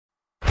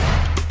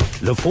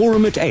The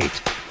Forum at 8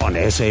 on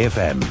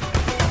SAFM.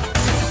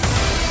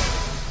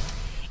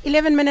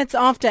 11 minutes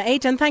after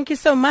 8, and thank you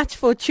so much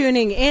for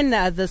tuning in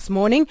this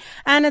morning.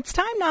 And it's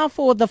time now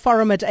for the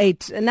Forum at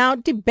 8. Now,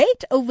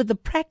 debate over the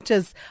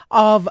practice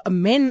of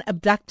men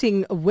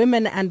abducting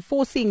women and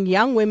forcing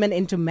young women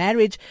into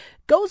marriage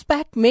goes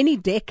back many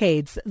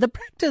decades. The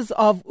practice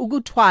of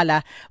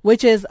Ukuthwala,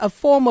 which is a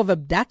form of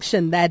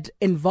abduction that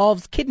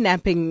involves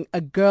kidnapping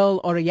a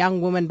girl or a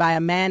young woman by a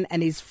man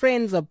and his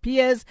friends or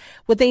peers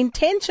with the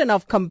intention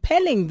of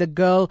compelling the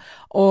girl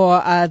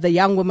or the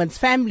young woman's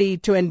family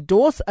to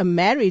endorse a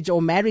marriage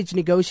or marriage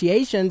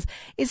negotiations,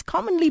 is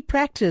commonly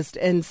practiced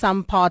in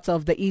some parts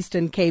of the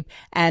Eastern Cape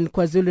and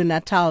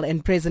KwaZulu-Natal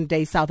in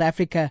present-day South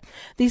Africa.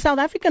 The South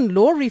African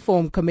Law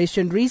Reform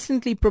Commission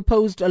recently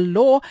proposed a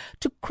law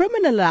to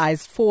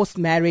criminalise forced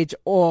marriage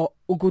or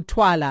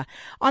Ukuthwala.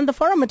 On the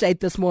Forum at 8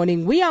 this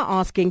morning, we are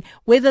asking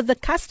whether the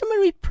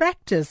customary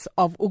practice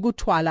of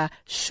Ukuthwala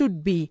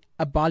should be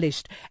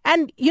abolished.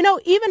 And, you know,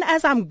 even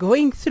as I'm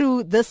going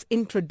through this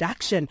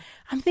introduction,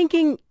 I'm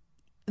thinking,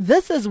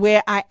 this is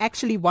where I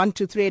actually want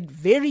to tread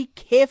very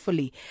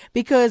carefully,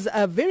 because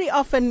very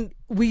often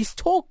we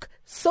talk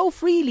so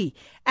freely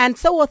and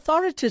so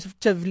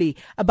authoritatively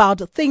about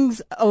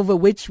things over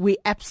which we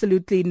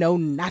absolutely know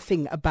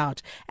nothing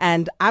about.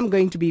 And I'm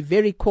going to be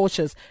very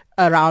cautious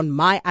around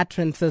my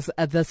utterances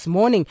this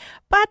morning.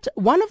 But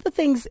one of the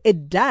things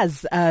it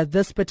does,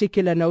 this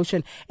particular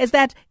notion, is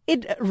that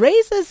it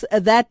raises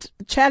that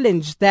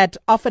challenge that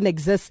often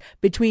exists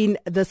between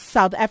the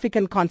South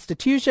African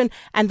Constitution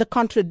and the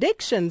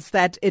contradictions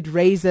that it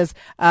raises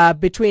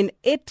between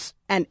it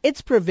and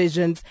its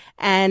provisions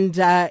and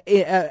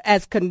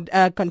as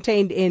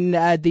contained in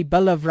the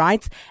Bill of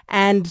Rights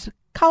and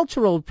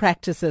cultural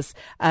practices,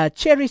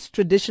 cherished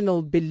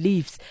traditional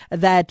beliefs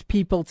that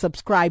people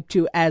subscribe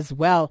to as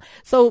well.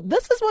 So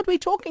this is what we're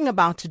talking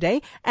about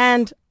today,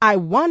 and I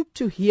want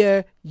to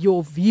hear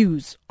your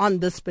views on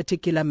this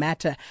particular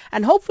matter.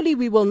 And hopefully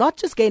we will not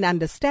just gain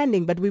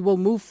understanding, but we will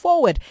move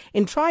forward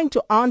in trying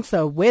to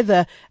answer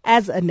whether,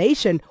 as a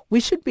nation,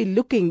 we should be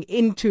looking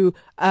into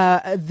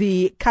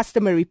the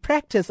customary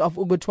practice of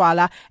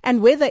Ukuthwala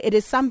and whether it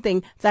is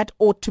something that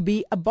ought to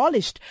be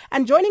abolished.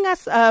 And joining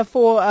us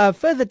for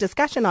further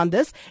discussion on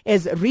this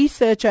is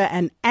researcher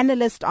and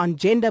analyst on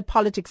gender,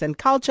 politics and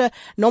culture,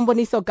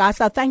 Nomboniso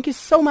Gasa. Thank you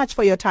so much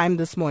for your time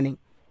this morning.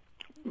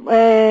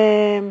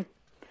 Morning.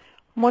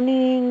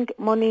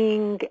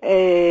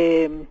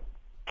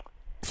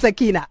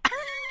 Sakina.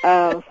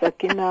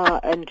 Sakina,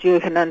 and you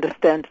can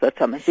understand that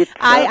I'm a bit...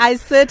 I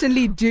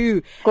certainly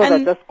do. Because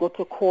I just got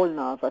a call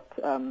now, but...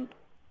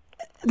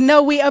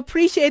 No, we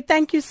appreciate.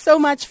 Thank you so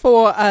much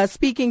for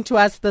speaking to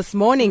us this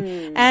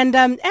morning. And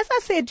as I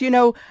said, you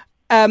know,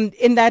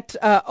 in that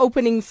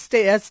opening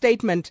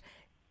statement,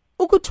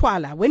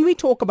 Ukuthwala, when we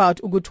talk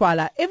about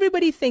Ukuthwala,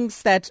 everybody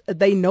thinks that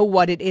they know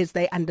what it is,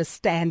 they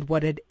understand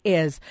what it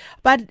is.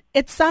 But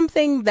it's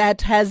something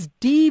that has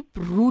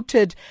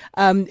deep-rooted,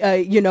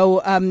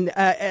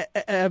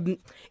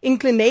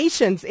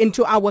 inclinations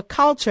into our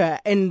culture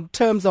in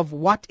terms of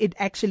what it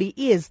actually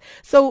is.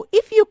 So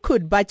if you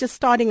could, by just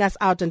starting us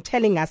out and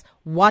telling us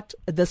what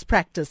this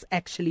practice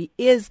actually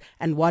is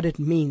and what it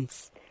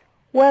means.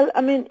 Well,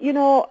 I mean, you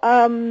know,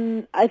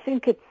 I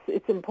think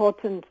it's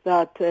important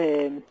that...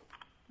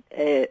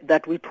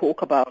 that we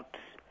talk about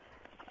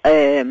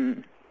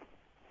it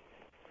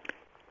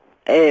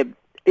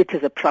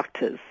is a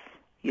practice,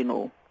 you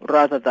know,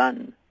 rather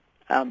than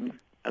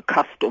a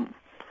custom.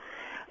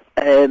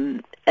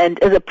 And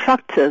as a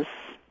practice,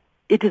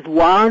 it is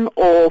one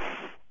of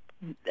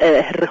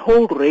a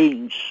whole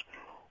range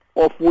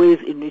of ways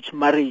in which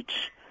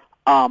marriage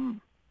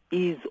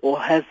is or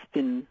has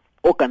been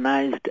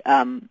organized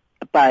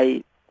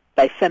by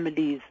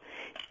families,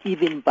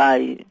 even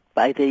by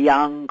the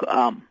young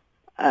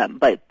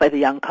by the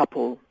young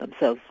couple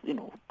themselves, you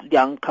know,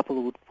 young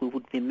couple who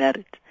would be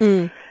married.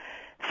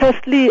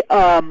 Firstly,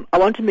 I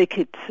want to make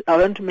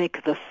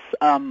this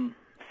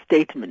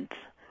statement.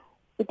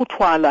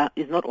 Ukuthwala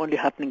is not only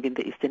happening in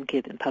the Eastern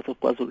Cape and parts of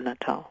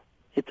KwaZulu-Natal.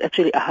 It's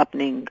actually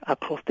happening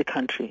across the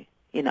country.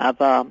 In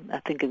other, I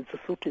think in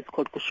Sesotho it's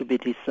called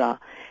Kushubedisa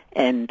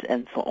and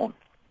so on.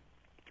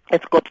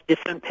 It's got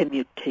different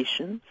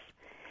permutations.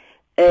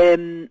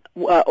 I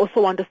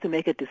also want us to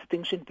make a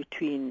distinction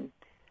between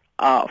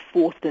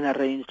forced and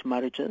arranged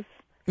marriages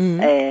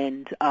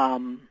and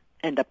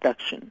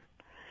abduction.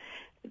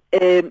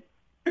 I'm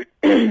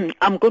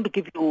going to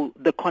give you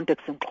the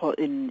context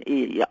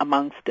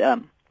amongst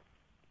some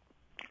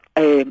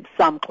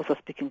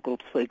Xhosa-speaking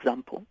groups, for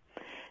example.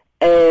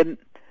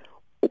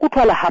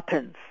 Ukuthwala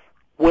happens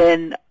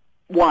when,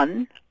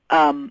 one,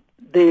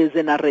 there's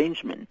an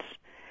arrangement.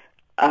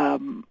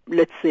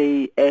 Let's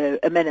say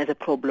a man has a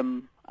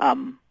problem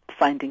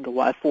finding a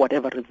wife for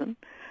whatever reason.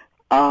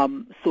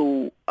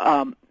 So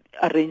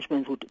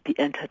arrangements would be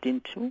entered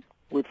into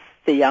with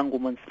the young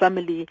woman's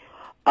family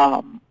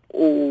or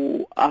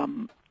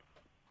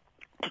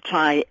to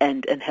try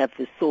and have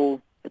this. So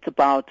it's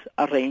about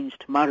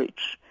arranged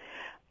marriage.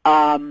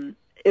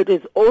 It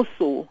is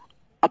also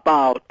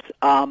about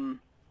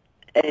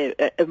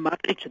a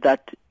marriage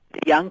that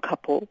the young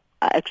couple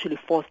are actually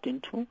forced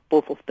into,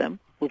 both of them,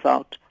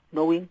 without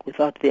knowing,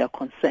 without their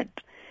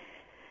consent.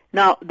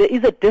 Now, there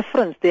is a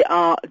difference. There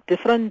are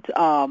different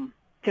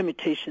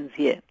permutations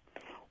here.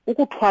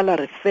 Ukuthwala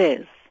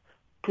refers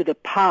to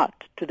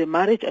the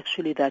marriage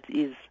actually that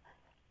is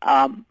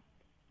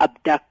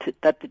abducted,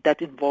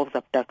 that involves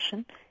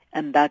abduction,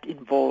 and that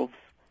involves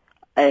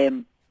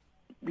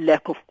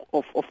lack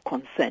of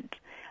consent,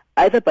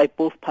 either by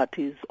both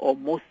parties or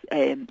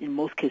in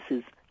most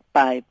cases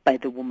by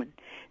the woman.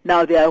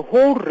 Now, there are a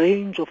whole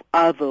range of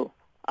other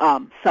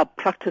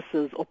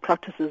sub-practices or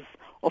practices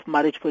of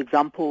marriage. For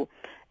example,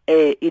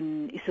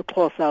 in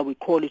isiXhosa we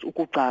call it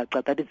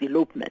ukucaca, that is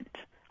elopement,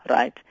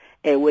 right?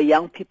 Where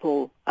young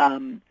people,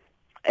 I'm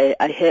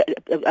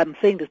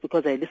saying this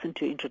because I listened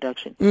to your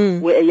introduction,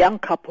 where a young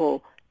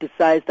couple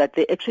decides that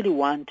they actually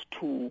want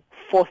to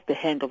force the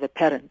hand of a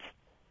parent,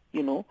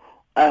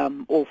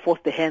 or force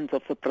the hands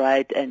of the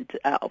bride and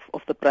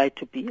of the bride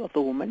to be, of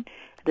the woman,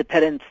 the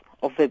parents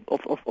of the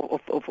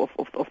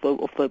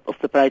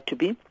bride to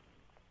be,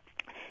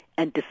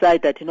 and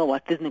decide that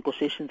these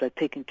negotiations are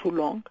taking too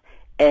long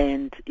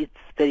and it's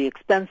very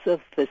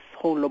expensive, this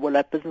whole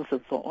lobola business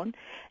and so on,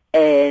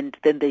 and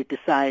then they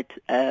decide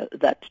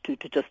that to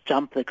just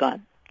jump the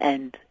gun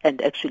and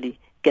actually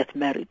get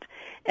married.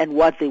 And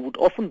what they would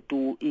often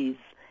do is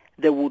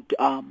they would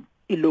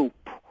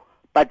elope.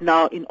 But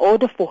now, in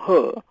order for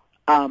her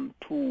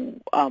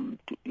to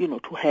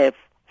have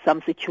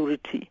some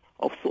security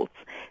of sorts,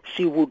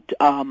 she would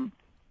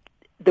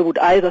they would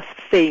either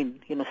feign,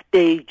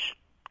 stage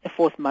a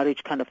forced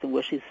marriage kind of thing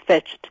where she's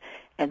fetched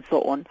and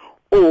so on,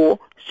 or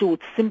she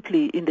would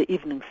simply in the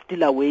evening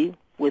steal away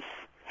with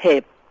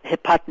her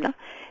partner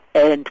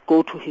and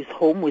go to his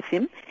home with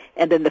him,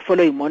 and then the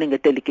following morning a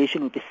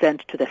delegation would be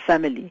sent to the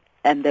family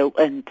and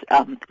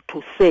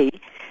to say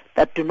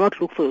that do not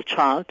look for your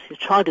child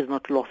is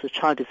not lost, your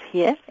child is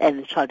here and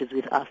the child is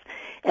with us,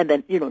 and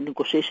then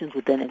negotiations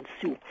would then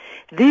ensue.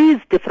 These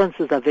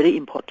differences are very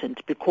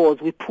important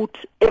because we put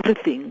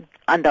everything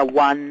under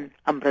one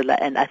umbrella,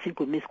 and I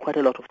think we miss quite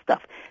a lot of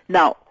stuff.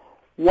 Now,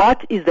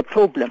 what is the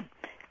problem?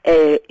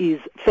 Is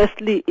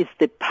firstly is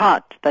the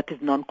part that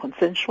is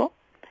non-consensual,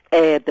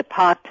 the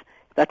part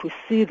that we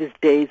see these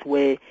days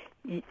where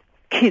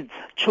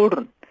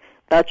children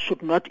that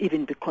should not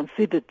even be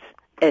considered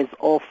as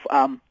of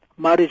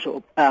marriage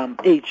or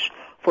age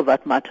for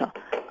that matter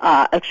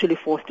are actually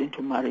forced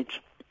into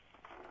marriage.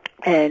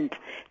 And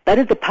that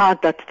is the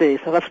part that the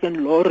South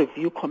African Law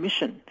Review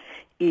Commission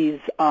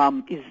is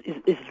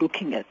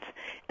looking at.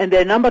 And there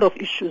are a number of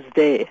issues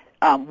there.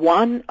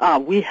 One,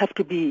 we have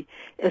to be,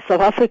 as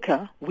South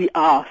Africa, we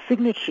are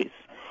signatories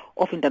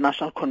of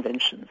international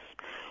conventions.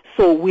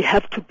 So we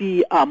have to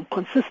be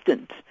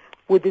consistent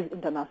with these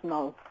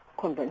international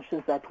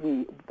conventions that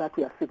we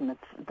are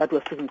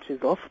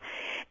signatories of.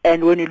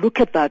 And when you look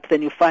at that,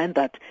 then you find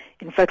that,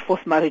 in fact,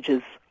 forced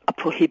marriages are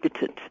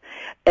prohibited.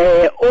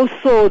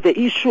 Also, the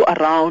issue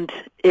around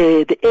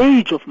the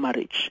age of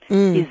marriage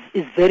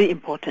is very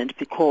important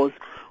because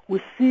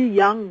we see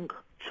young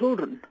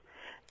children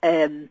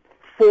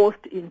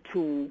forced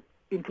into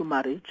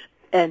marriage,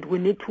 and we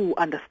need to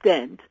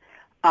understand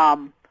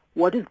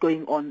what is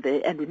going on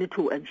there, and we need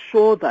to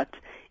ensure that,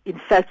 in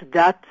fact,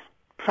 that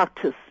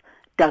practice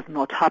does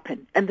not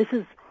happen. And this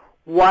is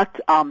what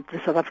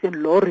the South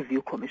African Law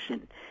Review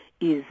Commission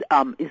is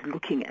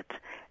looking at.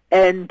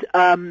 And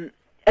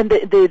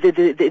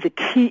the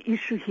key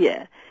issue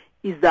here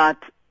is that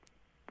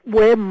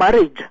where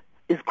marriage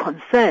is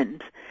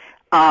concerned,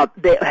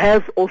 there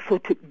have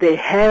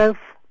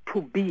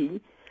to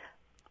be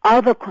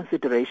other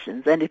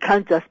considerations, and it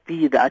can't just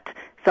be that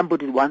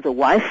somebody wants a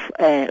wife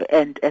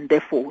and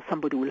therefore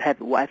somebody will have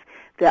a wife.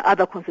 There are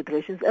other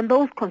considerations, and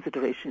those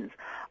considerations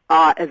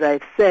are, as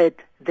I've said,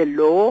 the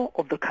law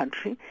of the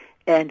country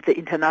and the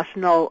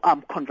international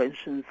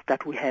conventions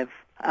that we have,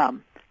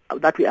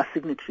 that we are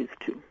signatories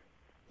to.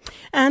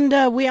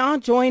 And we are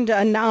joined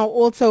now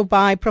also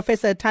by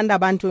Professor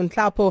Thandabantu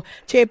Nhlapo,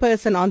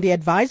 Chairperson on the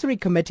Advisory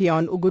Committee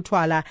on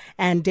Ukuthwala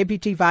and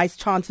Deputy Vice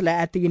Chancellor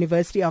at the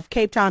University of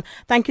Cape Town.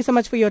 Thank you so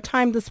much for your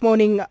time this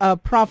morning,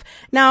 Prof.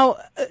 Now,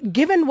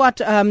 given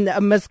what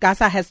Ms.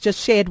 Gasa has just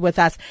shared with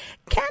us,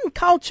 can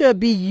culture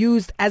be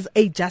used as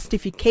a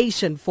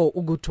justification for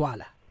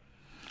Ukuthwala?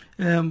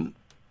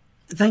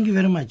 Thank you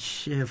very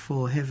much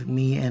for having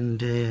me, and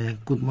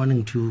good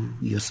morning to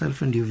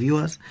yourself and your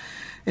viewers.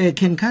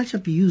 Can culture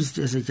be used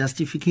as a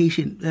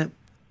justification?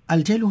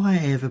 I'll tell you why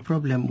I have a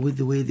problem with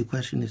the way the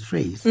question is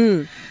phrased.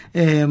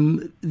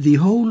 The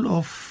whole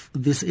of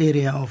this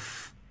area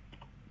of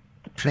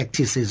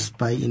practices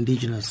by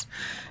indigenous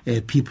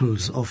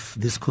peoples of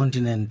this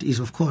continent is,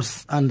 of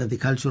course, under the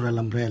cultural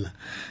umbrella.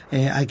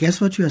 I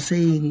guess what you are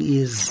saying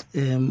is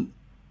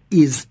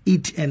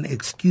it an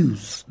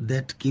excuse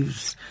that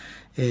gives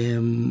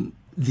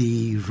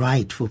the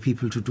right for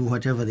people to do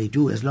whatever they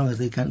do as long as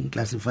they can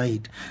classify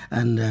it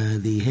under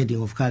the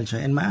heading of culture?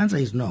 And my answer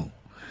is no.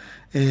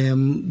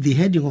 The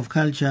heading of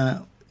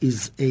culture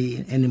is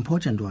an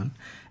important one,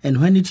 and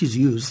when it is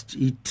used,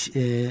 it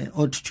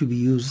ought to be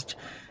used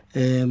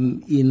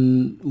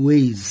in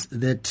ways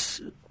that,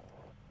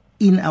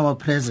 in our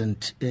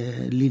present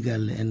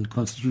legal and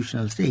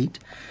constitutional state,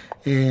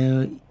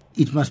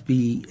 it must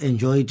be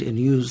enjoyed and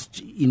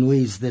used in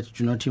ways that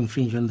do not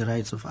infringe on the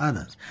rights of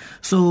others.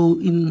 So,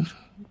 in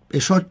a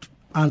short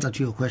answer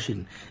to your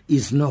question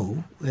is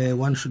no.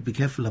 One should be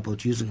careful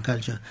about using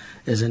culture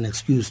as an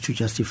excuse to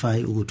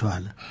justify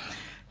Ukuthwala.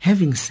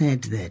 Having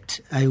said that,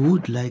 I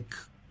would like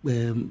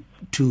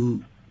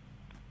to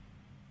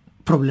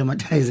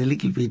problematize a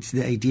little bit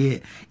the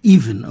idea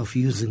even of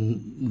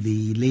using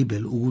the label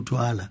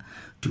Ukuthwala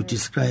to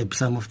describe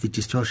some of the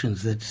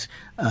distortions that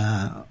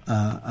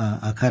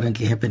are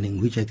currently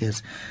happening, which I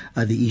guess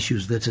are the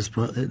issues that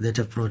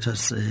have brought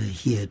us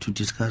here to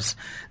discuss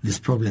this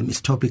problem.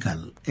 Is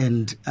topical,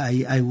 and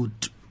I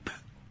would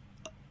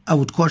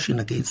caution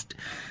against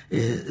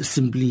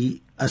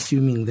simply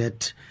assuming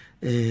that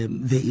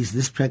there is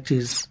this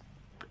practice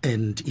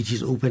and it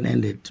is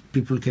open-ended.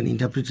 People can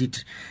interpret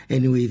it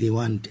any way they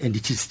want, and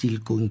it is still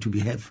going to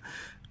have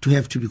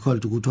to be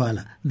called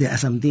Ukuthwala. There are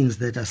some things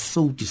that are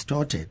so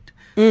distorted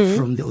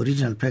from the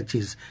original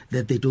practice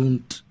that they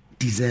don't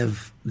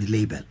deserve the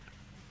label.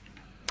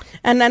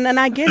 And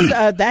I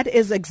guess that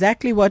is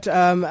exactly what Ms.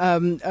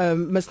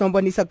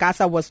 Nombonisa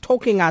Gasa was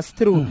talking us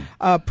through,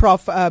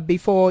 Prof,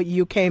 before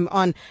you came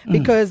on,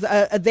 because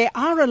there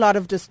are a lot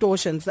of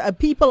distortions.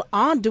 People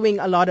are doing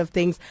a lot of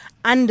things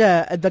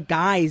under the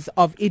guise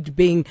of it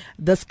being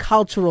this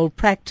cultural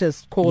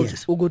practice called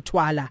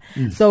Ukuthwala.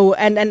 So,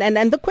 and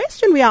the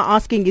question we are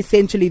asking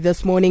essentially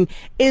this morning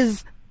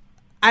is,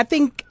 I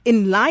think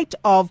in light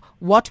of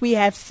what we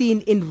have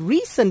seen in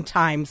recent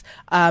times,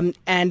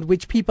 and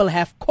which people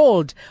have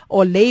called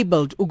or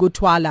labeled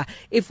Ukuthwala,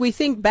 if we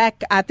think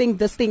back, I think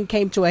this thing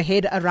came to a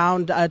head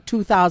around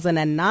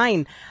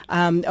 2009,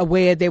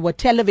 where there were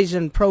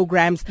television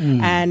programs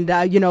and,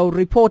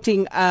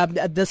 reporting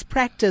this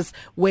practice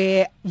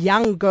where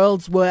young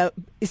girls were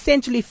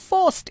essentially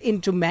forced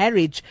into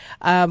marriage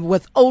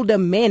with older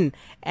men.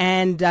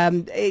 And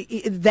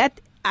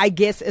that, I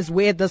guess, is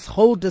where this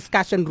whole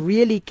discussion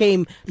really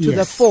came to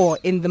the fore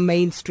in the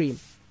mainstream.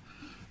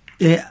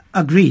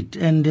 Agreed.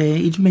 And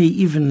it may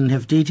even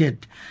have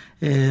dated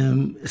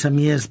some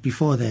years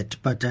before that,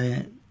 but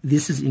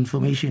this is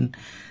information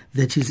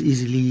that is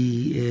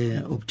easily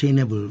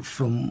obtainable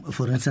from,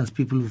 for instance,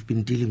 people who've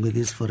been dealing with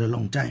this for a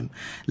long time,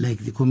 like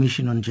the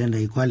Commission on Gender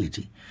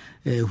Equality,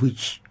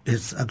 which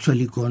has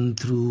actually gone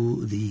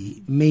through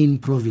the main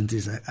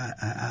provinces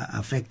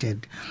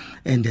affected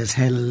and has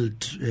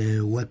held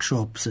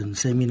workshops and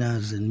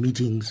seminars and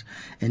meetings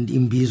and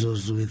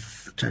imbizos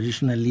with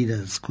traditional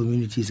leaders,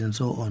 communities, and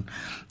so on.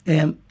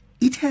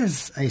 It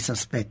has, I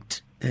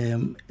suspect,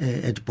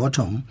 at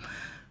bottom,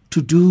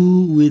 to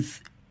do with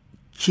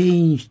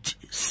changed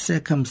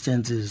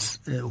circumstances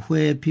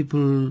where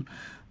people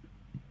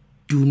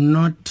do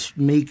not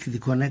make the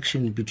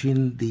connection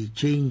between the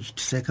changed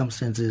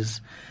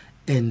circumstances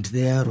and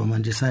their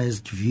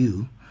romanticized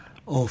view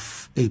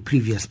of a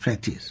previous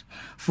practice.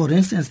 For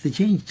instance, the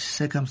changed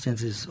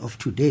circumstances of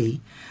today,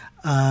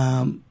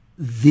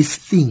 this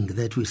thing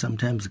that we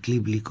sometimes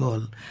glibly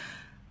call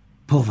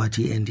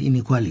poverty and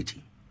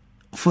inequality.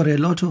 For a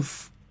lot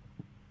of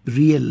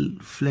real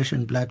flesh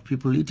and blood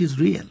people, it is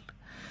real.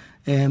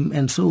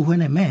 And so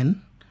when a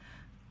man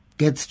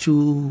gets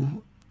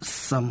to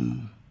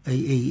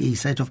a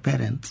set of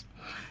parents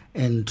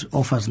and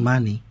offers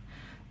money,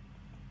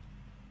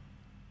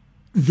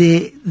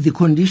 the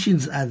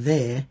conditions are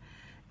there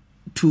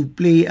to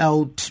play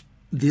out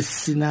this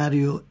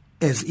scenario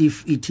as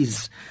if it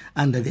is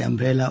under the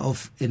umbrella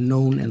of a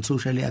known and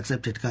socially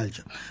accepted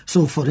culture.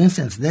 So, for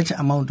instance, that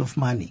amount of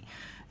money,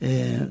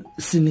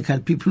 cynical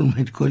people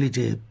might call it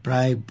a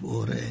bribe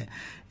or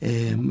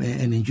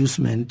an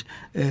inducement,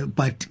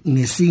 but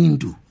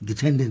nesintu, the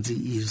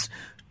tendency is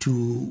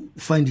to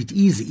find it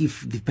easy,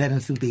 if the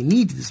parents think they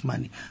need this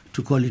money,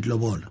 to call it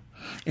lobola.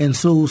 And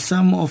so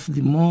some of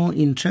the more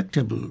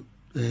intractable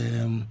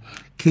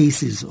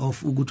cases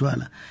of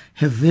Ukuthwala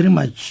have very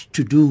much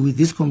to do with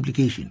this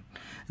complication,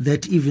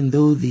 that even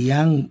though the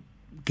young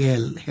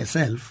girl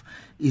herself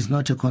is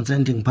not a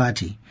consenting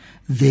party,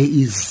 there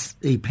is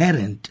a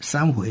parent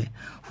somewhere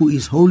who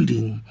is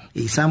holding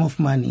a sum of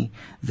money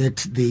that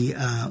they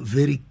are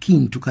very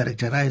keen to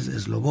characterize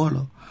as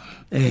lobolo,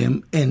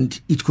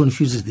 and it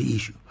confuses the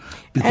issue.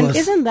 And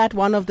isn't that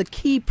one of the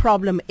key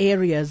problem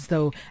areas,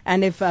 though?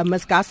 And if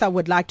Ms. Gasa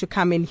would like to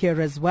come in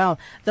here as well,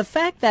 the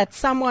fact that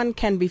someone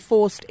can be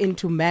forced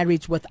into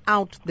marriage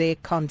without their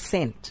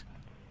consent.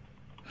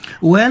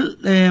 Well,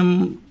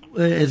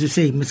 as you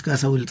say, Ms.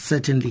 Gasa will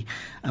certainly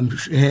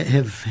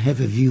have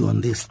a view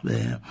on this.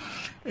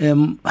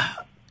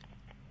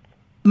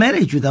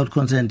 Marriage without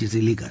consent is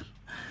illegal.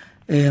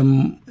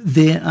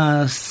 There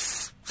are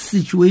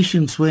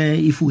situations where,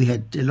 if we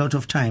had a lot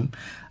of time,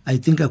 I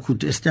think I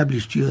could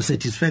establish to your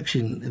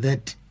satisfaction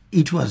that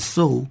it was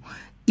so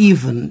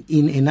even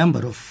in a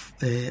number of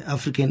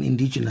African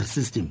indigenous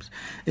systems.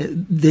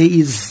 There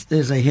is,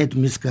 as I heard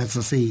Ms.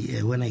 Gatsa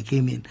say when I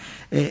came in,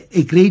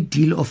 a great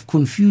deal of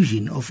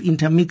confusion, of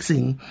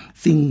intermixing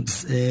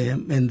things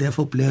and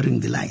therefore blurring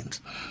the lines.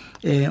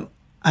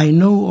 I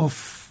know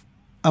of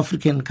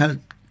African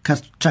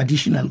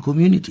traditional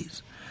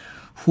communities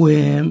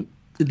where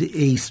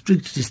a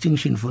strict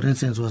distinction, for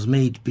instance, was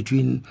made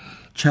between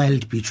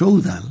child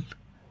betrothal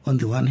on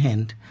the one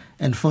hand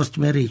and forced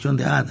marriage on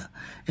the other,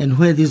 and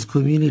where these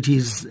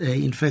communities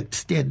in fact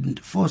stand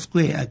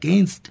foursquare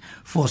against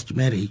forced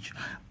marriage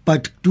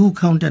but do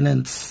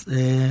countenance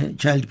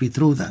child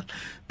betrothal,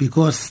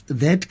 because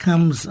that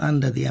comes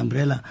under the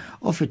umbrella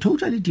of a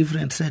totally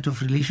different set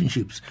of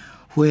relationships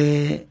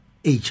where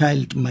a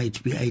child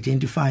might be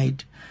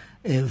identified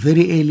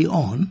very early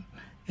on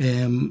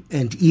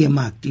and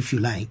earmarked, if you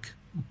like,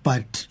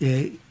 but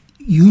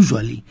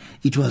usually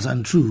it was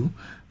untrue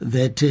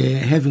that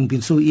having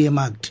been so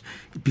earmarked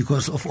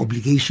because of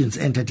obligations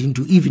entered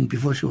into even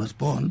before she was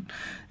born,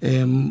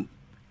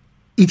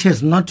 it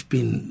has not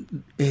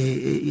been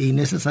a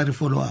necessary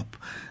follow-up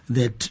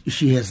that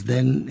she has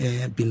then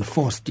been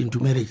forced into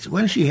marriage.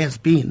 When she has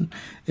been,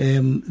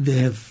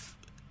 there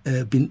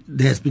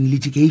has been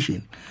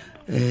litigation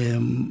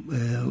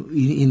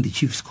in the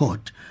Chief's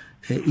Court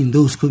in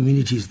those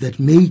communities that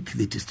make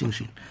the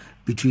distinction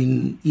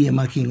between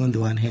earmarking on the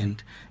one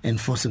hand and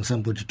forcing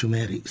somebody to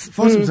marry.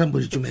 Forcing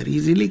somebody to marry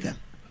is illegal.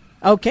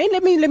 Okay,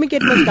 let me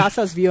get Ms.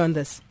 Gasa's view on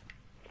this.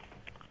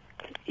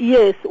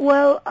 Yes,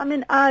 well, I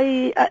mean,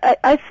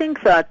 I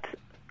think that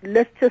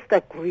let's just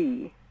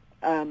agree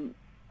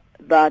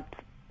that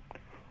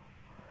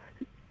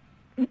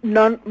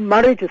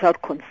marriage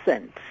without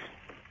consent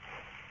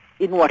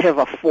in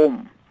whatever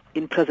form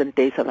in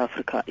present-day South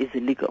Africa is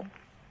illegal.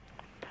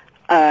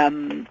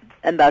 And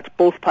that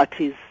both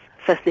parties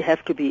firstly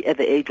have to be at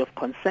the age of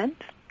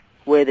consent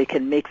where they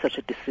can make such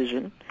a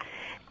decision.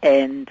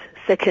 And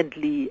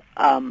secondly,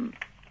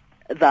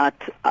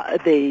 that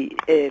they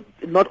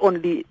not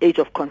only age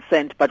of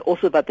consent, but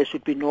also that there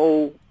should be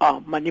no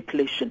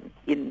manipulation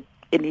in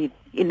any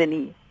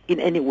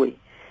way.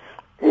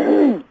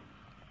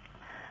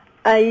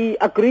 I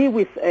agree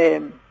with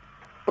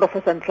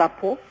Professor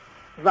Nhlapo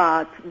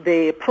that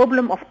the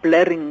problem of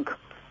blurring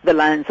the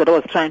lines that I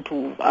was trying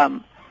to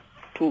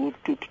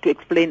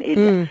explain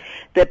earlier,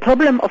 the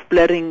problem of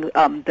blurring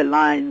the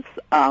lines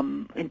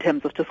in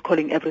terms of just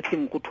calling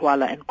everything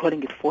Ukuthwala and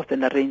calling it forced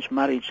and arranged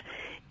marriage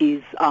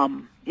is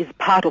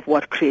part of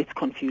what creates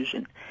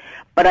confusion.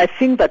 But I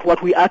think that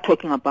what we are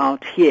talking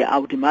about here, I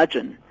would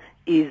imagine,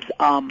 is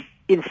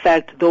in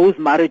fact those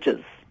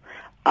marriages,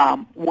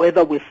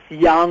 whether with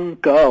young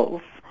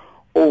girls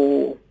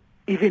or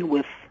even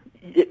with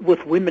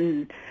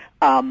women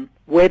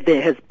where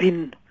there has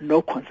been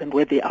no consent,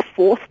 where they are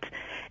forced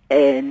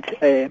and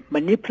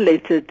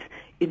manipulated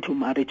into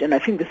marriage. And I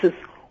think this is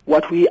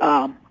what we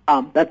are,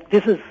 that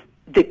this is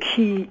the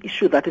key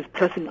issue that is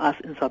pressing us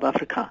in South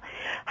Africa.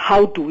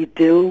 How do we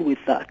deal with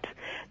that?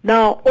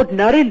 Now,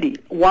 ordinarily,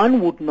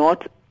 one would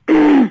not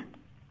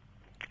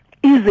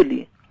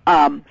easily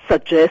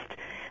suggest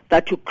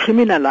that you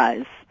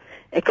criminalize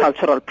a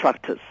cultural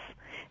practice,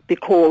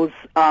 because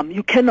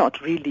you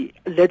cannot really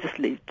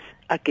legislate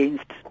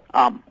against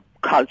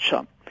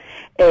culture.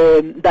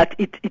 That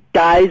it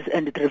dies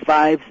and it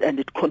revives and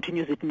it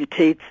continues, it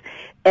mutates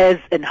as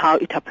and how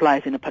it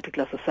applies in a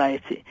particular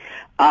society,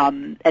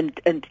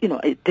 and you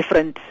know, at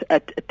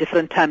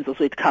different times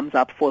also it comes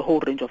up for a whole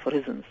range of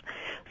reasons.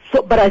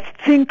 So, but I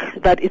think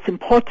that it's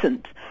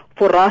important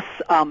for us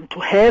to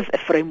have a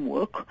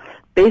framework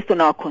based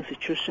on our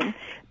constitution,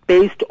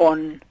 based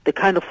on the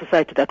kind of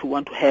society that we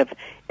want to have,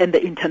 and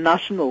the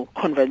international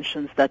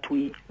conventions that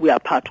we are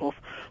part of,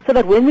 so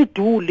that when we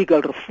do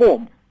legal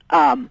reform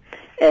and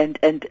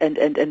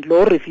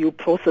law review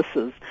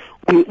processes,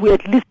 we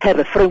at least have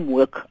a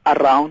framework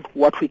around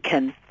what we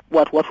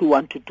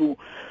want to do.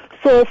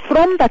 So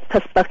from that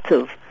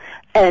perspective,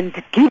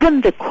 and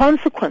given the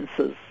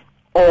consequences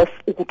of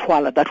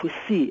Ukuthwala that we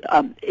see,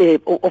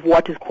 of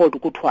what is called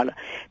Ukuthwala,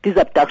 these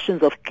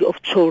abductions of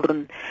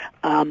children,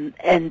 and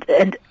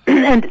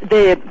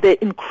the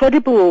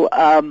incredible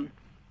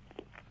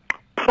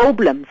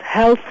problems,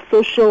 health,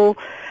 social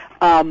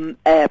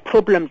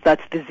problems that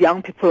these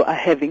young people are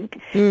having,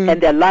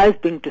 and their lives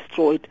being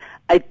destroyed,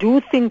 I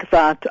do think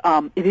that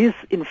it is,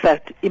 in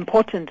fact,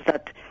 important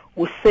that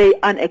we say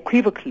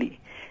unequivocally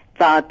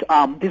that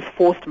these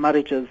forced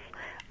marriages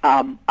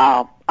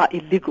are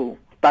illegal,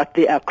 but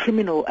they are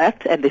criminal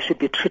acts and they should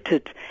be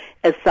treated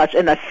as such.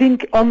 And I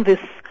think on this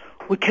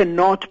we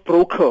cannot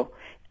broker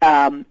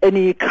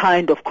any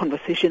kind of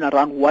conversation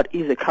around what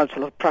is a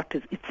cultural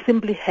practice. It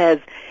simply has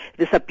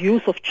this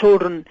abuse of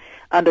children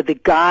under the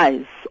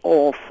guise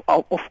of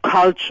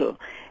culture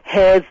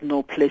has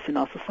no place in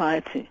our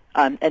society.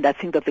 And I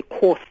think that the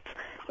cost,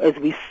 as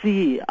we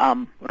see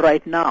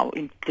right now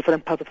in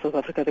different parts of South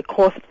Africa, the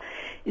cost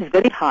is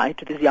very high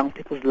to these young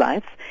people's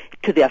lives,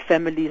 to their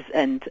families,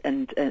 and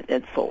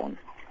so on.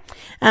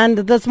 And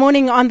this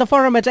morning on the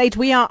Forum at 8,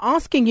 we are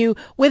asking you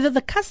whether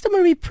the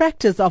customary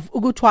practice of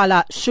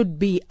Ukuthwala should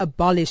be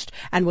abolished.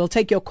 And we'll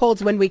take your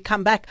calls when we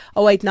come back,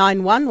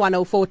 0891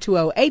 104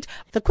 208.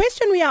 The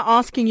question we are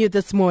asking you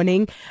this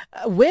morning,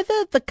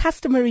 whether the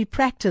customary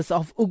practice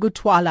of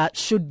Ukuthwala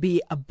should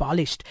be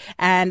abolished.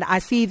 And I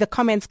see the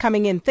comments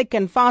coming in thick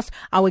and fast.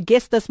 Our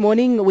guest this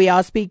morning, we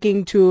are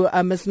speaking to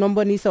Ms.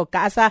 Nomboniso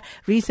Gasa,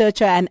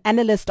 researcher and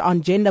analyst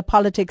on gender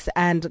politics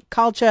and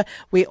culture.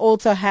 We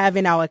also have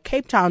in our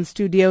Cape Town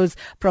studios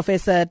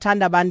Professor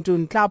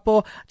Thandabantu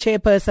Nhlapo,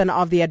 chairperson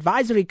of the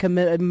advisory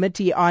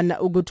committee on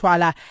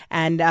Ukuthwala,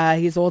 and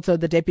he's also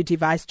the deputy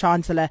vice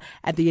chancellor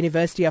at the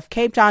University of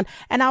Cape Town.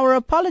 And our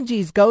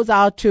apologies goes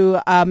out to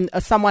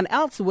someone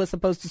else who was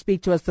supposed to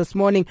speak to us this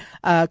morning,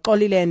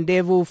 Kolile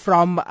Ndevu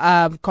from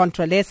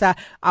Contralesa.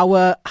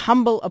 Our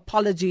humble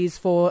apologies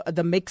for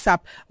the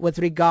mix-up with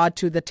regard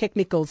to the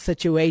technical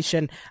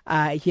situation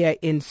here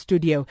in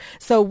studio.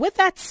 So with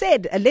that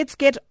said, let's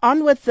get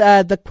on with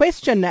the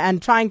question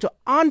and trying to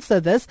answer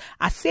this.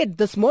 I said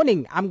this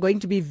morning I'm going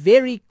to be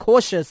very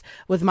cautious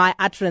with my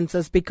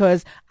utterances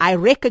because I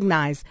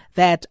recognize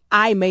that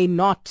I may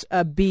not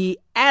be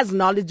as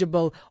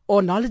knowledgeable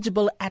or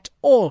knowledgeable at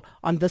all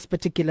on this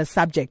particular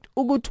subject.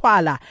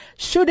 Ukuthwala,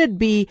 should it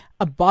be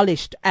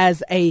abolished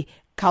as a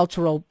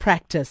cultural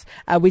practice?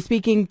 We're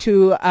speaking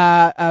to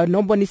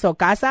Nomboniso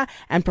Gasa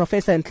and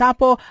Professor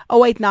Nhlapo.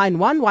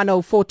 0891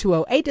 104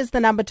 208 is the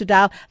number to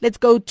dial. Let's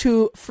go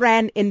to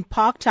Fran in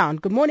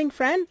Parktown. Good morning,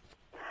 Fran.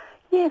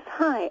 Yes,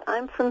 hi.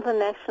 I'm from the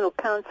National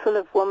Council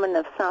of Women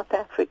of South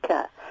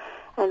Africa,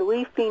 and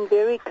we've been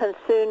very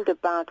concerned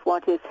about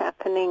what is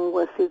happening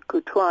with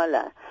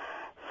Ukuthwala.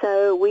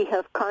 So we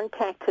have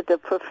contacted a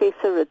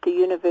professor at the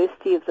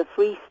University of the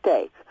Free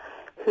State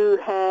who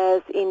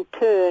has in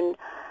turn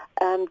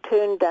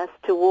turned us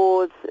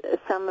towards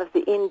some of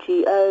the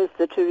NGOs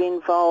that are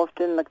involved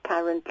in the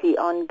currently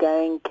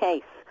ongoing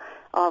case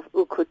of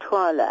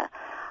Ukuthwala.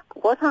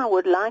 What I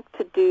would like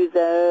to do,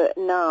 though,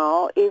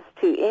 now is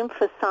to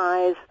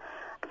emphasize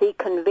the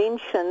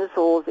conventions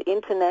or the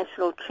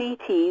international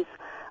treaties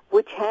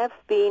which have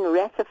been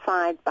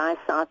ratified by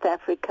South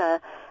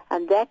Africa,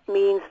 and that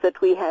means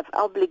that we have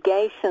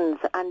obligations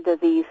under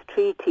these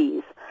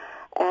treaties.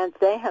 And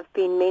they have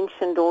been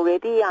mentioned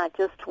already. I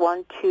just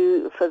want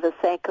to, for the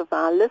sake of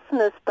our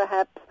listeners,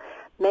 perhaps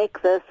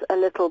make this a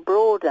little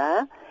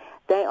broader.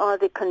 They are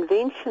the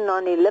Convention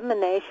on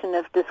Elimination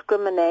of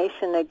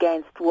Discrimination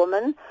Against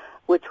Women,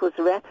 which was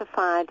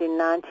ratified in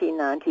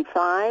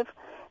 1995,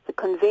 the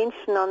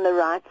Convention on the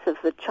Rights of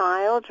the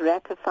Child,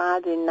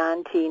 ratified in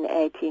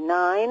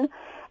 1989,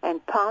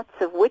 and parts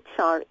of which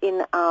are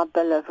in our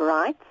Bill of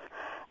Rights,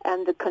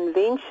 and the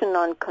Convention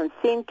on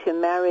Consent to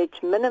Marriage,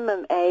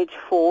 Minimum Age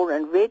for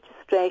and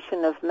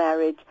Registration of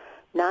Marriage,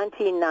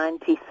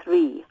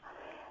 1993.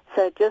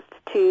 So just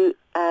to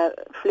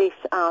flesh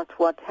out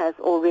what has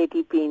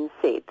already been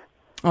said.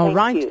 All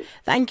right.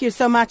 Thank you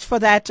so much for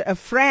that,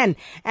 Fran.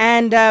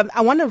 And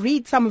I want to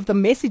read some of the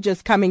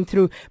messages coming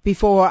through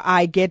before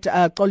I get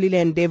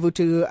Kolile Ndevu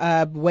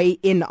to weigh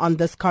in on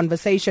this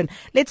conversation.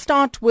 Let's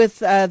start with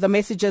the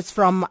messages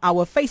from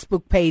our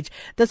Facebook page.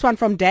 This one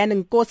from Dan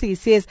Nkosi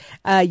says,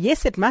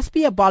 yes, it must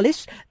be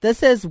abolished.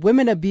 This is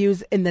women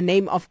abuse in the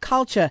name of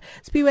culture.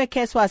 Spiwe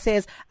Keswa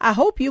says, I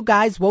hope you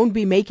guys won't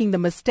be making the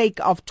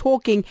mistake of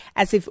talking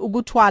as if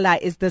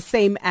Ukuthwala is the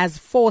same as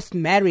forced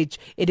marriage.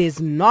 It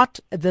is not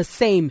the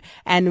same.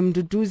 And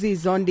Mduduzi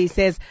Zondi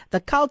says the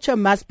culture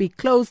must be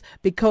closed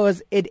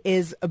because it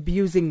is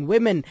abusing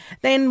women.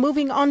 Then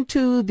moving on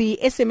to the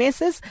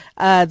SMSs,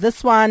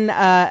 this one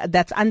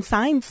that's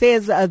unsigned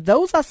says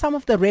those are some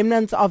of the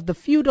remnants of the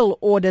feudal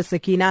order,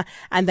 Sakina,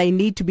 and they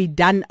need to be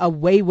done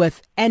away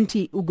with.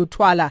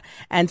 Anti-Ukuthwala.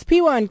 And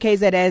Spiwa in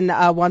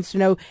KZN wants to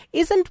know,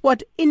 isn't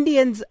what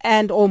Indians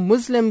and or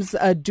Muslims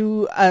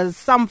do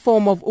some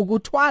form of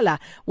Ukuthwala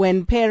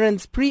when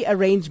parents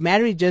pre-arrange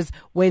marriages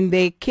when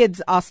their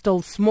kids are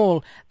still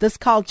small? This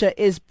culture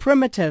is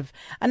primitive.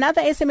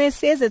 Another SMS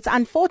says it's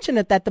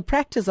unfortunate that the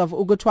practice of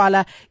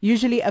Ukuthwala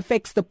usually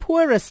affects the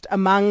poorest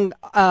among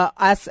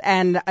us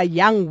and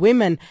young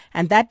women,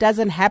 and that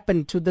doesn't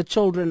happen to the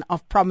children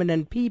of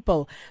prominent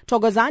people.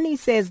 Togozani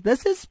says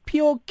this is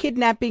pure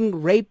kidnapping,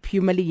 rape,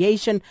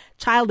 humiliation,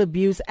 child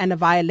abuse, and a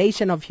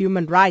violation of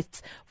human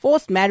rights.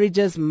 Forced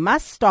marriages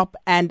must stop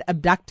and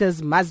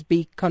abductors must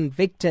be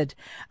convicted.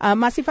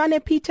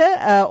 Masifane Peter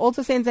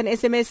also sends an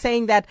SMS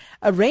saying that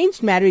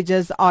arranged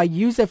marriages are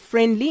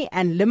user-friendly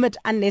and limit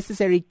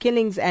unnecessary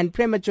killings and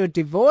premature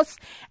divorce.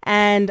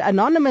 And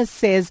Anonymous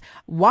says,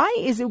 why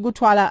is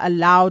Ukuthwala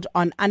allowed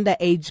on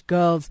underage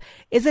girls?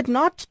 Is it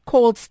not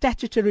called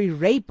statutory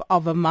rape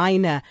of a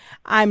minor?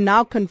 I'm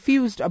now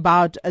confused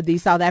about the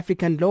South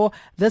African law.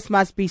 This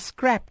must be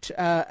scrapped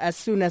as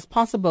soon as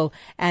possible.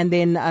 And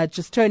then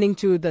just turning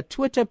to the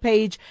Twitter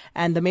page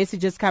and the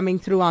messages coming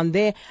through on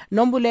there.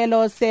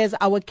 Nombulelo says,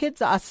 our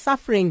kids are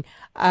suffering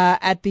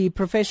at the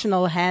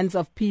professional hands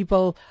of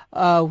people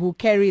who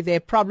carry their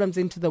problems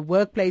into the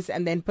workplace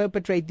and then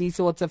perpetrate these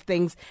sorts of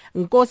things.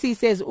 Nkosi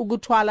says,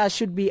 Ukuthwala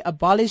should be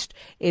abolished.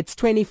 It's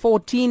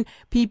 2014.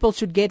 People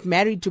should get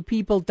married to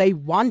people they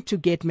want to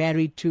get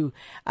married to.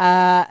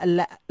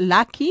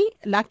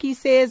 Lucky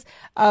says,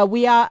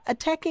 we are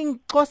attacking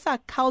Xhosa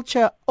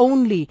culture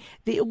only.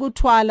 The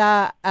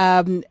Ukuthwala,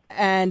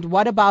 and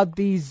what about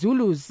the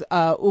Zulus,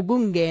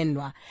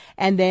 Ugungenwa?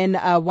 And then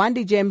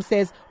Wandi Jem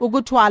says,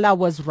 Ukuthwala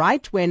was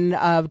right when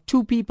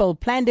two people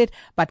planned it,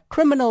 but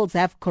criminals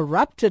have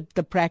corrupted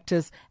the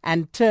practice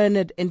and turned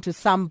it into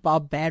some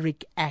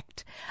barbaric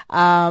act.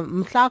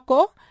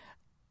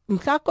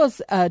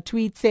 Mhlako's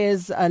tweet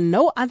says,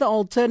 no other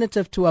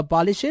alternative to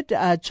abolish it.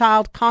 A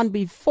child can't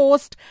be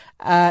forced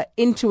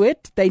into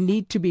it. They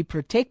need to be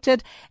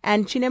protected.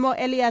 And Chinemo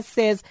Elias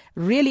says,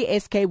 really,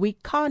 SK, we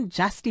can't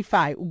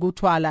justify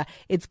Ukuthwala.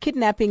 It's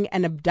kidnapping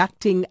and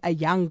abducting a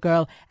young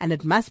girl, and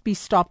it must be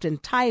stopped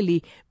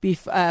entirely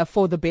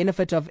for the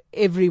benefit of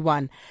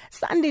everyone.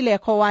 Sandile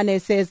Kowane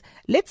says,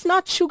 let's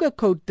not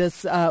sugarcoat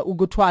this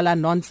Ukuthwala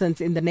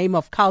nonsense in the name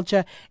of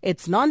culture.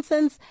 It's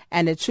nonsense,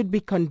 and it should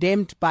be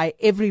condemned by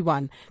everyone.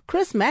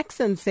 Chris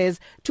Maxson says,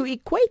 to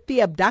equate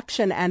the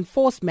abduction and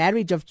forced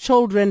marriage of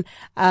children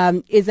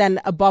is an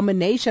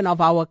abomination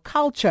of our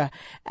culture.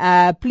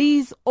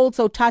 Please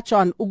also touch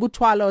on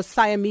Ukuthwala's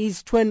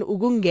Siamese twin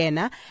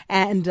Ugungena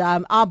and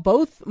are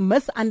both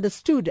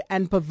misunderstood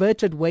and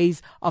perverted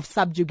ways of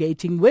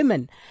subjugating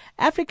women.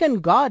 African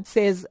God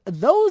says,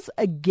 those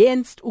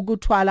against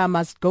Ukuthwala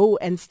must go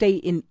and stay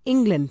in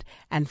England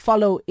and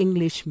follow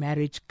English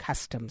marriage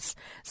customs.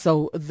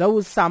 So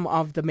those some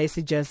of the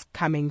messages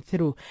coming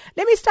through.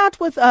 Let me start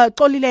with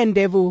Xolile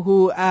Ndevu,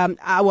 who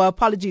our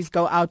apologies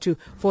go out to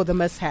for the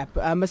mishap.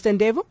 Mr.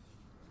 Ndevu?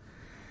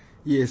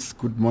 Yes,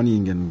 good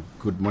morning and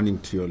good morning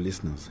to your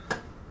listeners.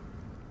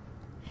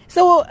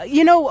 So,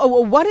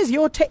 what is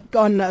your take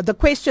on the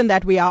question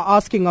that we are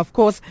asking, of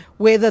course,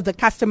 whether the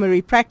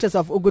customary practice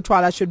of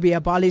Ukuthwala should be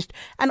abolished,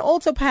 and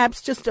also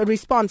perhaps just a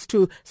response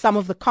to some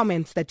of the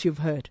comments that you've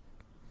heard?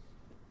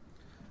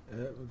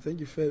 Thank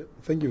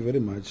you very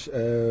much.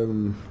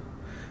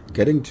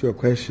 Getting to your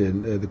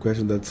question, the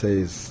question that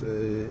says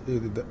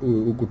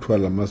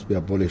Ukuthwala must be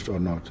abolished or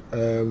not,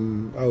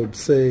 I would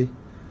say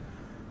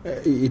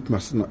it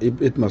must not.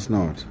 It must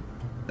not.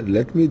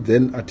 Let me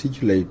then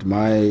articulate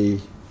my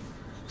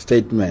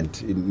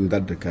statement in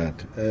that regard.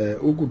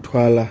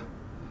 Ukuthwala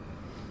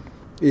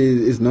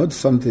is not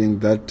something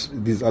that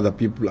these other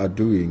people are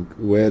doing,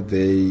 where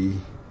they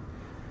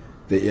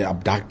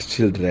abduct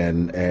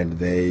children and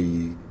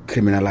they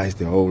criminalize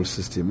the whole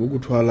system.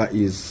 Ukuthwala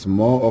is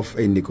more of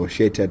a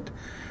negotiated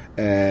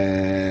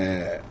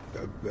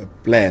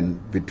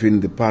plan between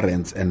the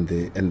parents and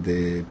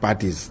the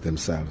parties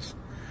themselves.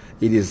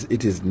 It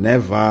is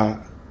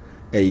never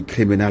a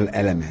criminal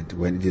element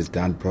when it is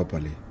done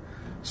properly.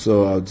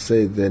 So I would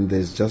say then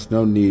there's just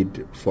no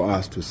need for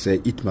us to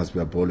say it must be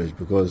abolished,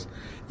 because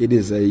it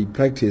is a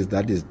practice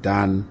that is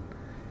done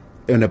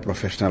in a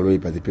professional way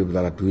by the people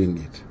that are doing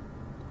it.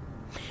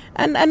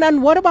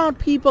 And what about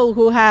people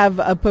who have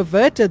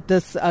perverted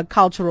this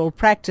cultural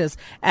practice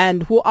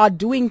and who are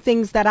doing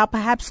things that are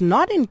perhaps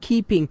not in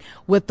keeping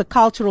with the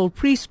cultural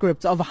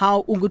prescripts of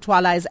how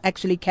Ukuthwala is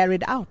actually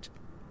carried out?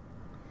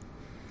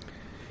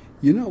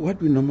 You know what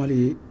we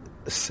normally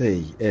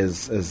say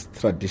as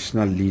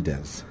traditional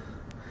leaders,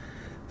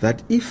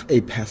 that if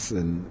a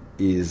person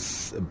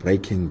is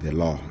breaking the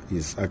law,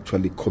 is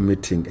actually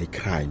committing a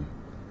crime,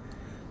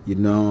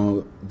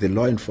 the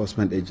law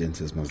enforcement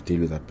agencies must deal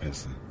with that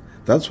person.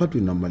 That's what we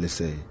normally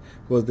say,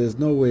 because there's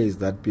no ways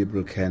that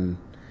people can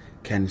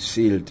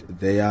shield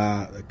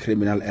their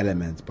criminal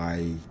elements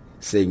by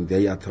saying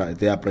they are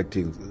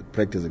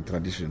practicing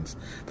traditions.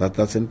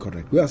 That's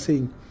incorrect. We are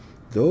saying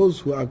those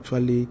who are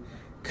actually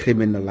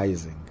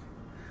criminalizing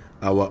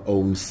our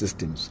own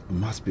systems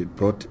must be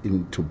brought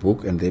into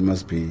book and they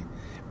must be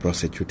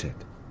prosecuted.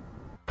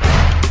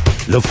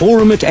 The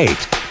Forum at 8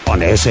 on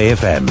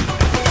SAFM.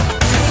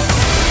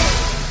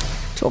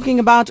 Talking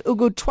about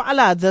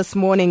Ukuthwala this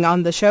morning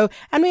on the show,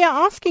 and we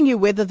are asking you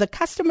whether the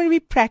customary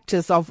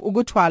practice of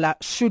Ukuthwala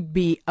should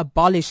be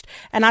abolished.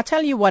 And I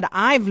tell you what,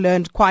 I've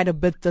learned quite a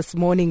bit this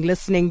morning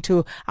listening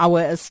to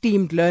our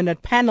esteemed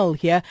learned panel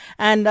here.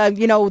 And,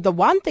 the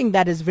one thing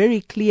that is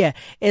very clear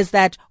is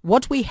that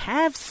what we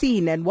have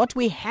seen and what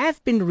we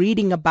have been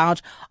reading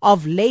about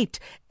of late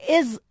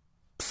is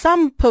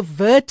some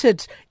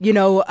perverted,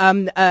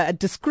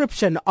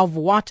 description of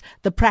what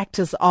the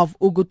practice of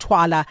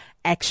Ukuthwala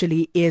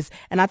actually is.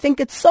 And I think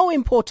it's so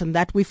important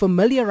that we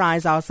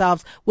familiarize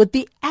ourselves with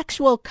the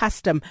actual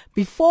custom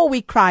before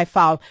we cry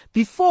foul,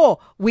 before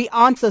we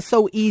answer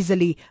so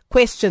easily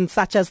questions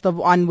such as the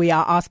one we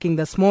are asking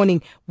this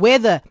morning,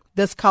 whether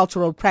this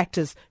cultural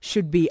practice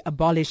should be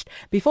abolished.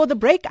 Before the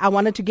break, I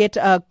wanted to get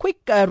quick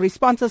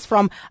responses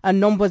from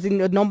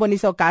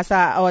Nomboniso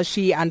Kasa, or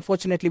she,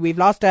 unfortunately, we've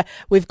lost her.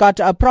 We've got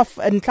Prof.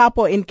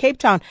 Nhlapo in Cape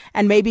Town,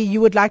 and maybe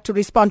you would like to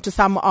respond to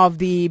some of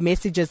the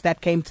messages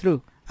that came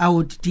through. I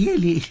would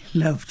dearly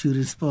love to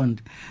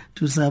respond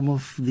to some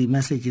of the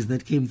messages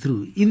that came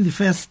through. In the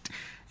first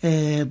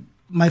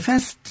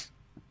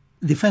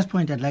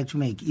point I'd like to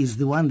make is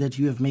the one that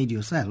you have made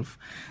yourself,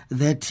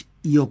 that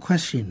your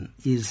question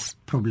is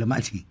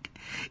problematic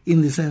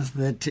in the sense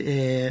that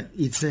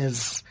it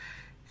says,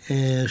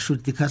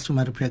 should the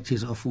customary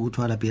practice of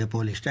Ukuthwala be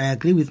abolished? I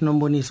agree with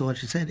Nomboniso, what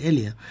she said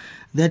earlier,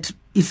 that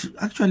it's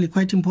actually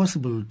quite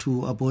impossible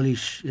to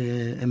abolish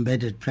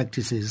embedded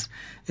practices.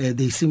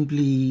 They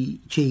simply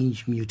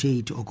change,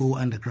 mutate, or go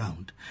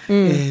underground.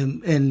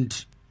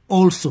 And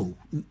also,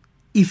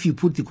 if you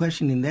put the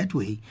question in that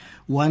way,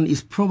 one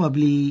is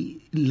probably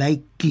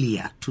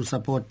likelier to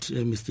support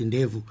Mr.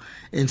 Ndevu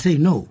and say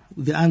no.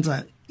 The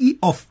answer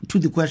to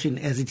the question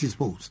as it is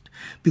posed,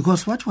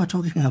 because what we're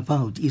talking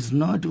about is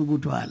not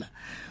Ukuthwala.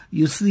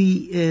 You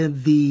see,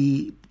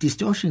 the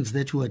distortions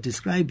that you are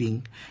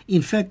describing,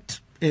 in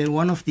fact,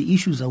 one of the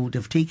issues I would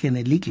have taken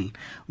a little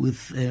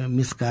with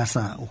Ms.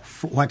 Gasa,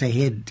 what I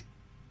heard,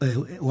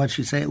 what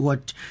she said,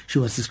 what she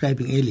was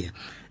describing earlier,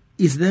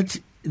 is that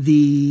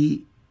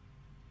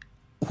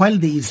while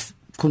there is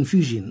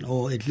confusion,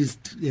 or at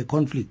least a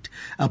conflict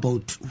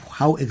about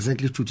how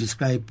exactly to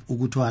describe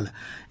Ukuthwala,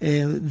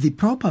 the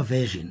proper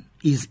version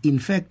is in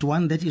fact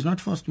one that is not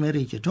forced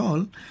marriage at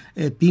all,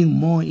 being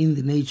more in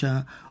the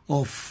nature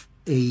of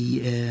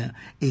a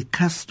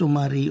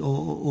customary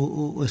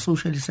or a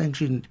socially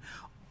sanctioned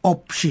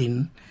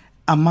option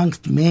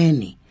amongst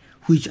many,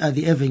 which are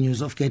the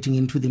avenues of getting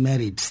into the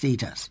married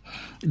status.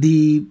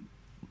 The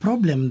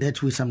problem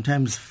that we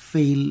sometimes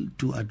fail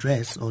to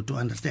address or to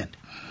understand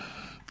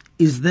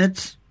is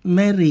that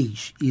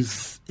marriage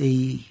is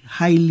a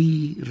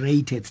highly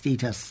rated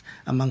status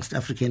amongst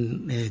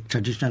African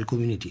traditional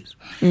communities.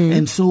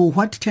 And so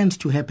what tends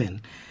to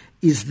happen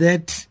is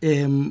that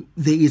there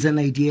is an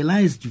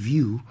idealized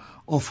view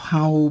of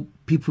how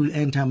people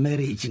enter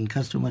marriage in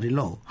customary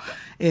law.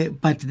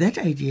 But that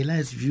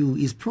idealized view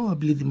is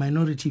probably the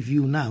minority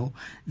view now.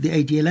 The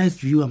idealized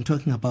view I'm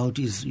talking about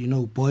is,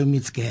 boy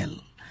meets girl.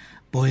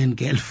 Boy and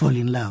girl fall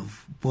in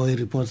love. Boy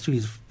reports to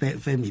his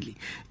family.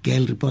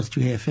 Girl reports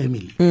to her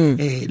family.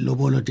 A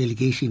Lobolo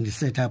delegation is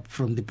set up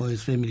from the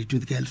boy's family to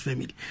the girl's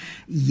family.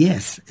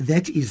 Yes,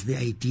 that is the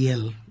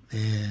ideal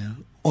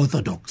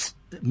orthodox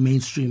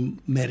mainstream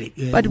marriage.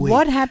 But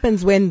what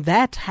happens when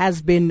that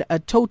has been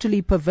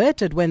totally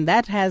perverted, when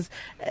that has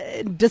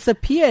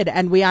disappeared,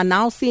 and we are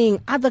now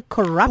seeing other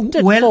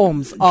corrupted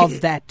forms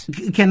of that?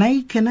 Can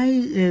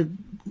I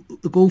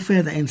go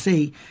further and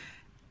say,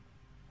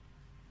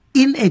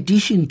 in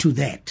addition to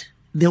that,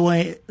 there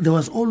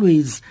was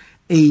always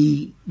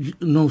a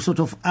sort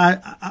of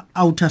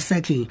outer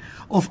circle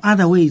of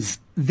other ways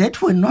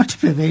that were not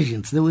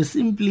perversions. They were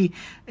simply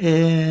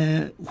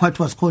what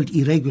was called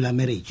irregular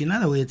marriage. In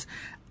other words,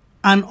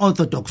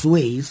 unorthodox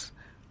ways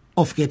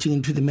of getting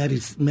into the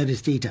marriage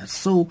status.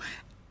 So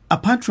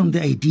apart from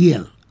the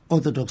ideal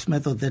orthodox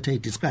method that I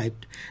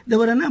described, there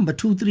were a number,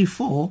 2, 3,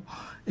 4,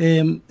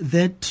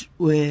 that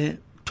were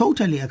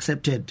totally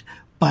accepted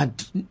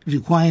but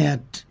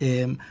required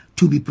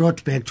to be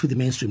brought back to the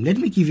mainstream. Let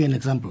me give you an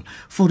example.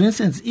 For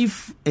instance,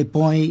 if a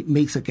boy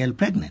makes a girl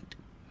pregnant,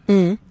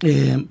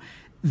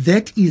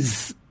 that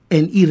is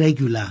an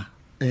irregular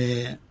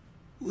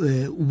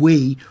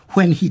way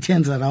when he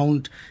turns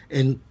around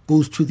and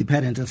goes to the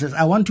parents and says,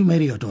 I want to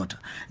marry your daughter.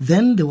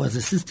 Then there was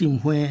a system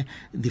where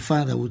the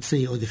father would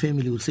say, or the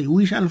family would say,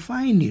 we shall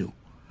fine you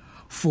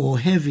for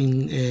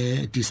having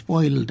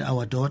despoiled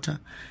our daughter,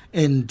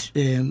 and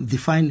the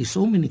fine is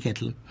so many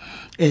cattle,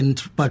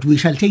 but we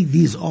shall take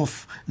these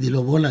off the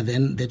lobola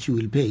then that you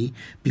will pay,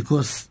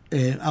 because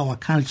our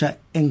culture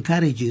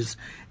encourages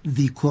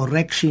the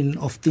correction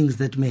of things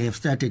that may have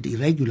started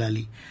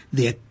irregularly.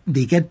 They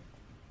get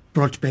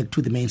brought back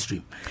to the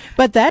mainstream.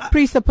 But that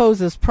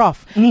presupposes,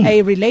 Prof,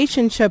 a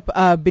relationship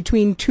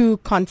between two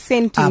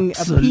consenting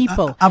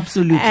people.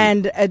 Absolutely.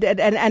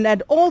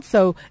 And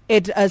also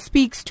it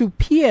speaks to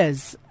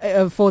peers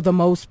for the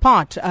most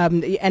part.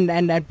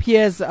 And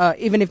peers,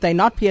 even if they're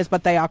not peers,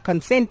 but they are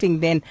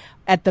consenting then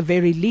at the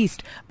very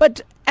least.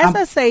 But as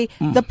I say,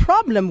 the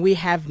problem we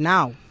have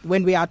now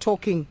when we are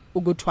talking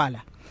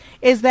Ukuthwala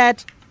is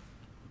that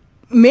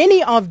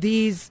many of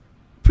these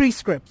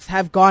prescripts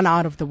have gone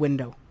out of the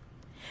window.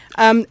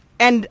 And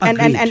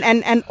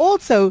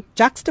also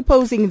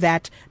juxtaposing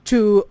that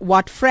to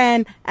what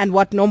Fran and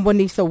what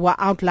Nomboniso were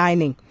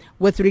outlining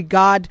with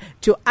regard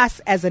to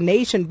us as a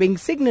nation being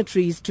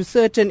signatories to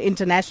certain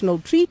international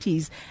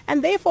treaties,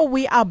 and therefore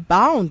we are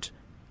bound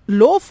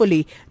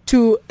lawfully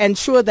to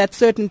ensure that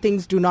certain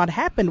things do not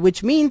happen,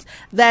 which means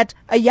that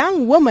a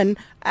young woman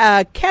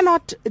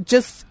cannot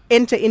just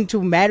enter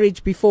into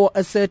marriage before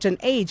a certain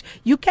age.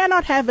 You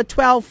cannot have a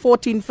 12,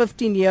 14,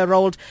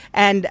 15-year-old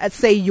and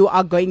say you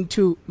are going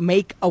to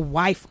make a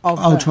wife of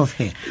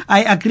her.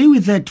 I agree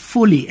with that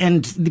fully.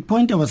 And the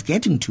point I was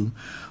getting to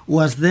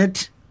was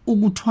that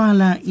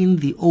Ukuthwala in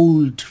the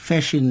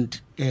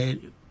old-fashioned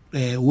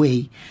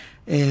way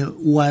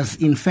was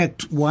in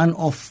fact one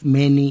of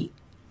many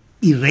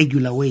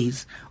irregular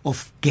ways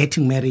of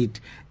getting married,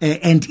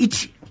 and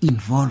it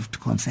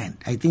involved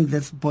consent. I think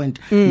that's the point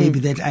maybe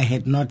that I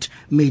had not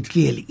made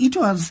clearly. It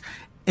was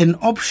an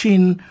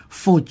option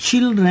for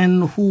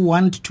children who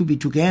want to be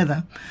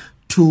together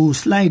to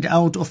slide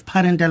out of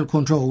parental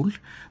control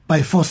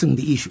by forcing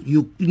the issue.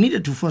 You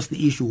needed to force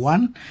the issue.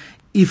 One,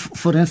 if,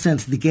 for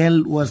instance, the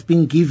girl was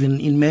being given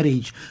in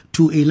marriage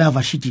to a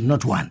lover she did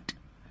not want.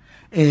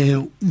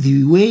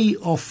 The way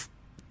of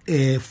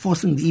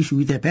forcing the issue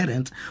with her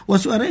parents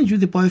was to arrange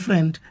with the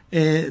boyfriend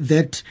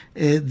that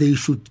they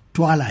should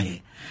twala her.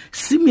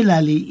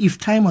 Similarly, if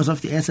time was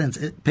of the essence,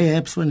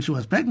 perhaps when she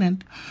was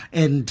pregnant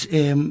and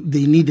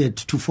they needed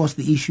to force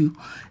the issue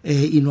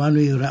in one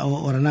way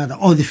or another,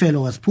 or the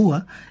fellow was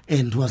poor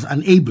and was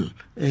unable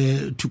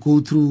to go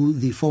through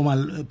the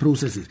formal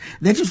processes.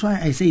 That is why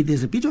I say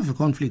there's a bit of a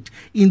conflict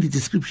in the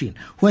description,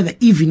 whether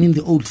even in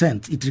the old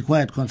sense it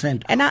required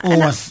consent or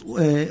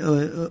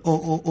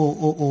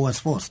was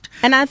forced.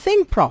 And I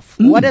think, Prof,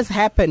 what has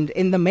happened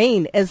in the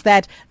main is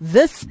that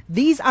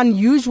these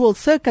unusual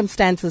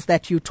circumstances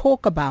that you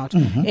talk about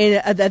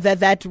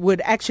that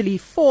would actually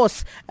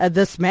force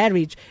this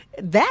marriage,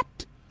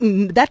 that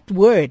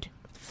word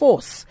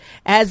force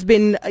has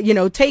been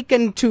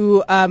taken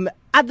to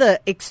other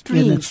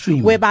extremes,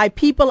 whereby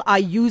people are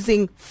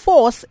using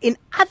force in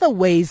other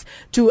ways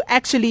to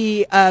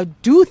actually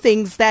do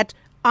things that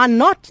are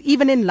not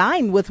even in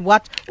line with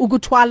what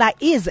Ukuthwala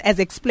is, as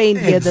explained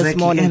here this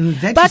morning. And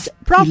that is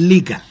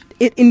illegal.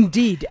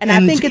 Indeed. And I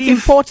think it's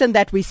important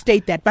that we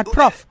state that. But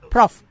Prof.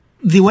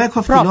 The work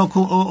of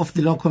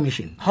the Law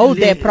Commission. Hold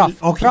there,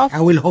 Prof. Okay, Prof,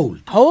 I will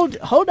hold.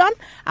 Hold on.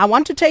 I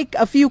want to take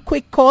a few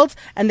quick calls,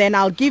 and then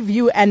I'll give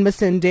you and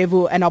Mr.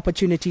 Ndevu an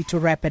opportunity to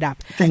wrap it up.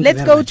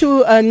 Let's go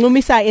to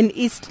Ngumisa in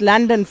East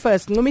London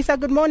first. Ngumisa,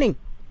 good morning.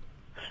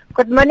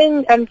 Good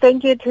morning, and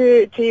thank you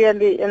to you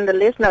and the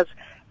listeners.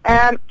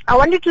 I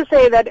wanted to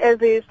say that as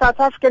the South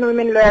African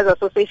Women Lawyers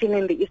Association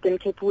in the Eastern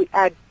Cape, we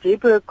are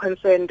deeply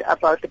concerned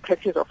about the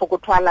practice of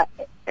Ukuthwala,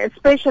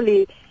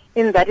 especially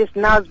in that it's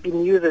now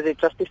been used as a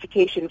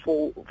justification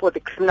for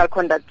the criminal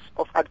conduct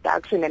of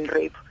abduction and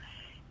rape.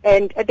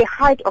 And at the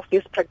height of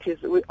this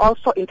practice, we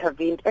also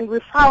intervened, and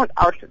we found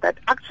out that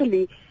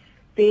actually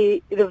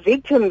the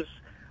victims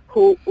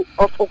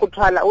of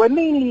Ukuthwala were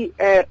mainly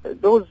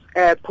those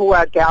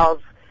poor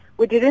girls.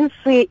 We didn't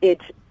see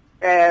it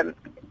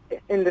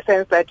in the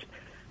sense that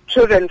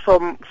children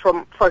from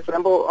for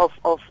example,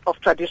 of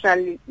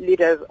traditional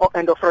leaders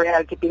and of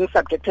royalty being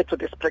subjected to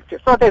this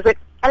practice. So there's an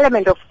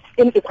element of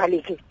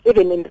inequality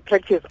even in the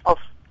practice of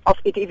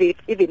it,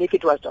 even if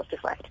it was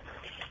justified.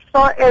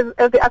 So as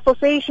the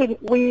association,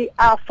 we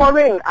are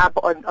following up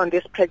on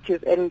this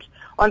practice, and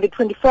on the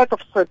 21st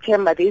of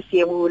September this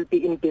year, we will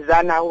be in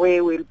Bizana,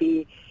 where we'll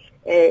be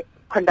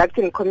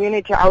conducting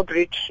community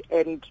outreach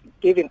and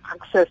giving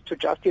access to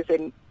justice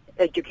and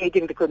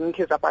educating the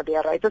communities about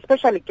their rights,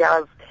 especially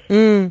girls,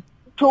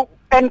 to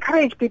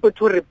encourage people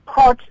to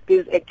report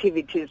these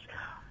activities,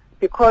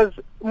 because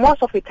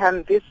most of the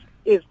time this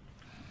is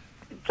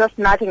just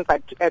nothing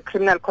but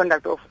criminal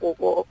conduct of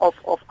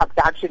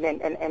abduction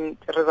and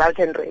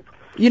resultant rape.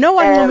 You know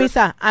what,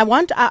 Ngumisa?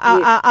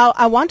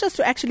 I want us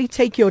to actually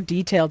take your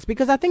details,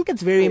 because I think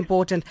it's very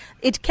important.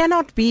 It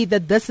cannot be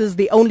that this is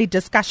the only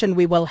discussion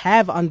we will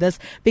have on this,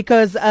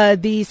 because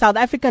the South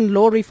African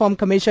Law Reform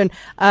Commission,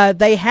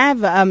 they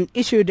have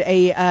issued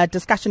a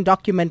discussion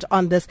document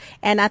on this,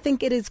 and I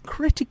think it is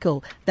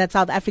critical that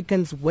South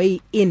Africans weigh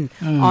in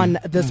on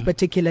this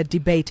particular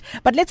debate.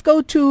 But let's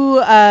go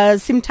to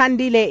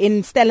Simtandile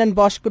in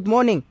Stellenbosch. Good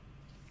morning.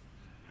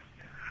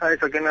 Hi,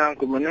 Sakina.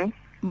 Good morning.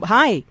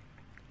 Hi.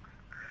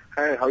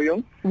 Hi, how are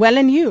you? Well,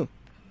 and you?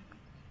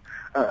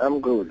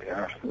 I'm good.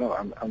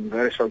 I'm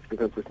very shocked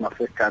because it's my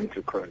first time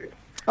to call you.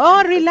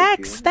 Oh,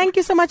 relax. Thank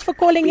you so much for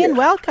calling in.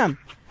 Welcome.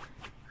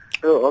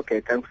 Oh,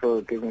 okay. Thanks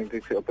for giving me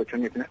this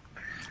opportunity.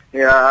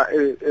 Yeah,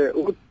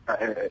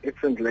 it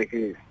seems like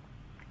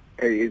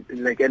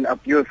an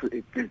abuse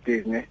these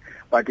days,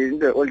 but in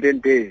the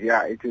olden days,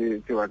 yeah, it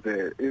was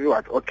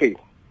okay.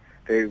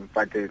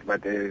 But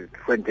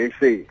when they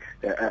say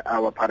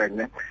our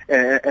parents,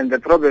 and the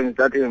problem is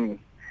that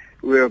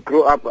we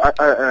grew up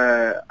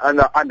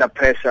under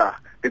pressure,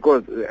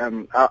 because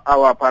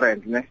our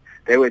parents,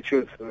 they were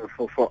choose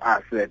for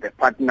us the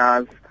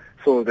partners,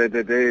 so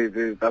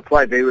that's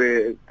why they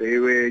were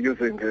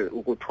using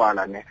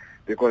Ukuthwala,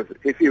 because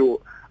if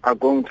you are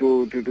going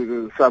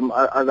to some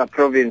other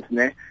province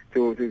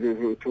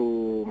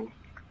to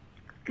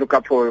look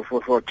up for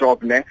a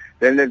job,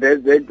 then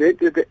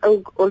they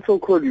also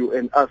call you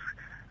and ask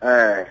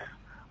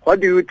what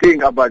do you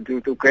think about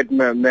to get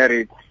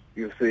married?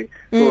 You see,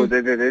 so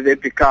they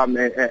become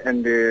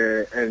and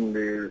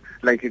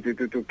like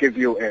to give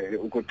you a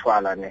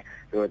Ukuthwala.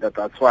 So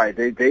that's why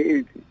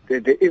they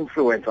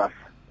influence us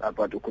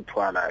about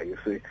Ukuthwala. You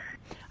see.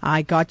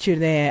 I got you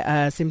there,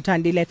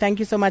 Simtandile. Thank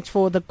you so much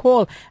for the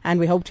call, and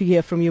we hope to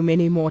hear from you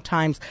many more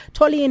times.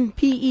 Tolly in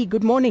PE,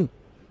 good morning.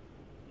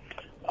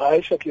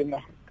 Hi,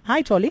 Shakina.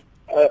 Hi, Tolly.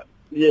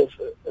 Yes,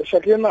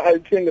 Shakina, I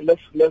think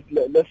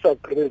let's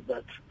agree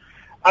that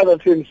other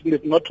things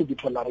need not to be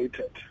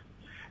tolerated.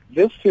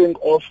 This thing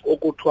of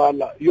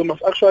Ukuthwala, you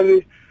must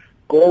actually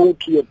go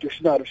to your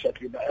dictionary,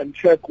 Shakina, and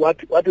check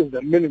what is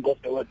the meaning of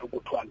the word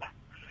Ukuthwala.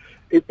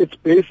 It's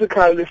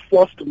basically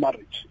forced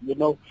marriage,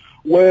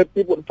 where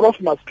the Prof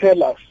must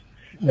tell us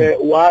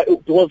why,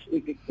 because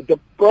the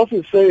Prof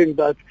is saying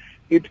that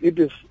it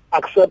is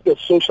accepted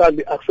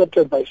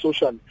by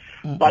socially,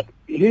 but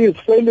he is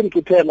failing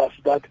to tell us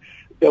that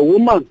the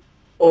woman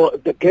or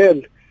the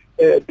girl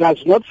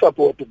does not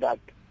support that.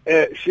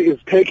 She is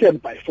taken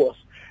by force.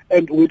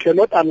 And we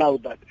cannot allow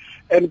that.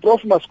 And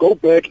Prof must go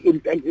back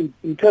in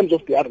terms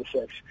of their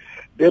research.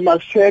 They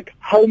must check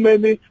how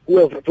many who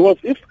have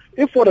divorced. If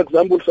for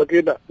example,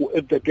 Sakina,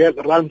 if the girl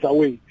runs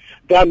away,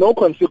 there are no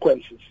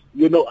consequences.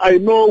 I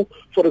know,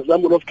 for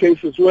example, of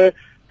cases where,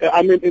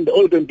 in the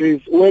olden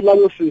days, where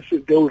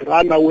they will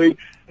run away,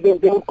 they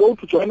will go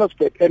to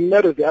Johannesburg and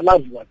marry their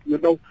loved one,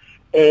 people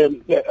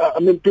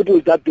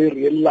that they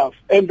really love.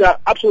 And there are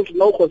absolutely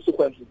no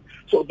consequences.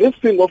 So this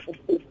thing of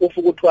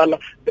Ukuthwala,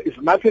 there is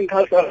nothing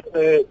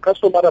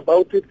customary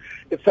about it.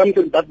 It's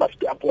something that must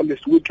be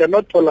abolished. We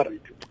cannot tolerate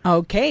it.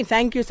 Okay,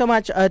 thank you so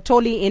much,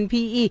 Tolly in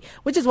PE,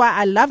 which is why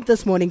I love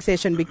this morning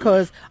session,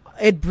 because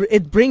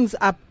it brings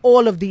up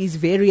all of these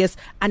various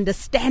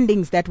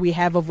understandings that we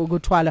have of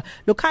Ukuthwala.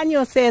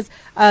 Lucanio says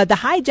the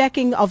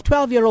hijacking of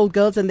 12-year-old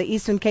girls in the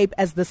Eastern Cape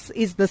is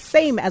the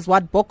same as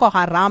what Boko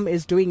Haram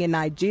is doing in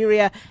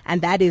Nigeria,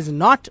 and that is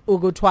not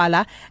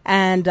Ukuthwala.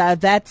 And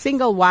that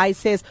single Y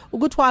says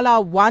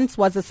Ukuthwala once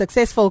was a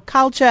successful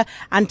culture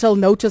until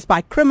noticed by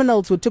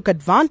criminals who took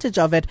advantage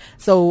of it,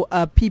 so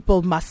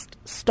people must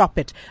stop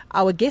it.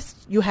 Our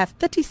guests, you have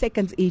 30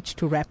 seconds each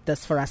to wrap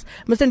this for us.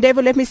 Mr.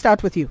 Ndevo, let me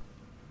start with you.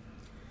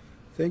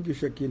 Thank you,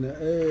 Shakina.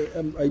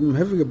 I'm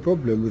having a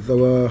problem with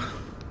our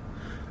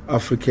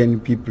African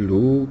people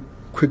who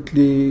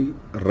quickly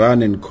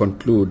run and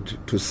conclude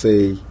to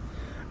say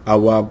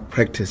our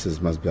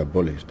practices must be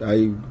abolished.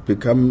 I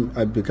become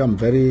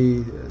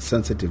very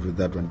sensitive with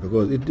that one,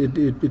 because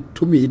it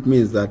to me it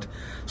means that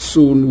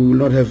soon we will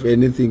not have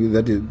anything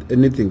that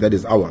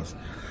is ours.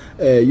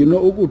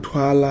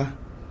 Ukuthwala,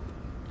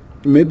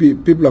 maybe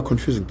people are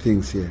confusing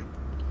things here.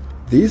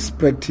 This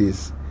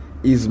practice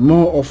is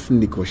more of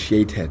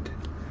negotiated,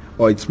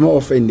 or it's more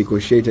of a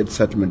negotiated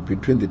settlement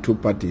between the two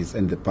parties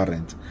and the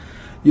parents.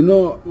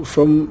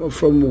 From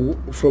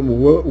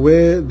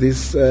where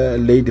this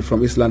lady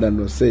from East London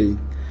was saying,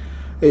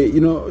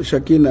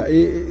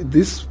 Shakina,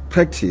 this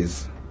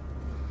practice,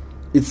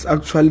 it's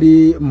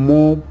actually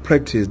more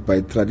practiced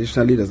by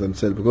traditional leaders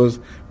themselves, because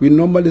we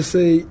normally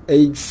say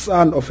a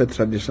son of a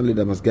traditional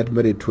leader must get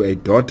married to a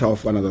daughter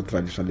of another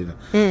traditional leader,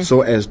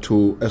 so as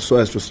to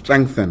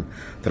strengthen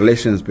the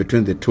relations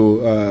between the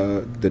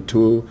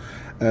two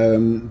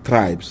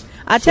tribes.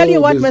 I'll tell you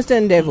what, Mr.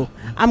 Ndevu,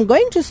 I'm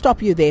going to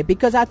stop you there,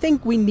 because I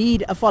think we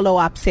need a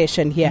follow-up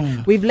session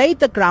here. We've laid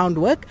the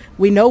groundwork.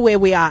 We know where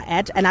we are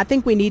at, and I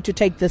think we need to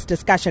take this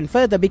discussion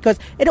further, because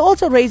it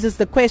also raises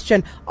the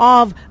question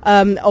of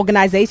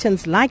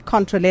organizations like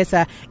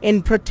Controlesa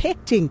in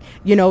protecting,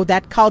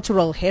 that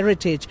cultural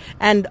heritage,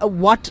 and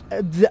what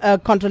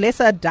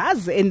Controlesa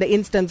does in the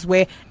instance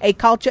where a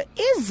culture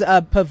is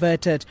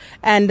perverted.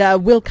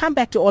 And we'll come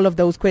back to all of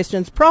those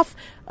questions. Prof,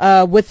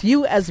 with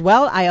you as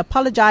well, I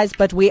apologize,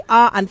 but we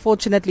are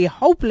unfortunately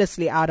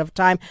hopelessly out of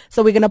time.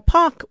 So we're going to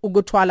park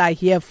Ukuthwala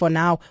here for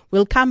now.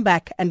 We'll come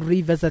back and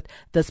revisit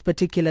this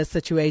particular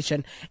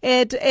situation.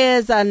 It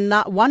is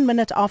 1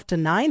 minute after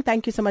 9.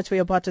 Thank you so much for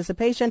your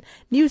participation.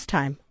 News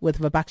time with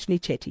Vabakshni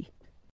Chetty.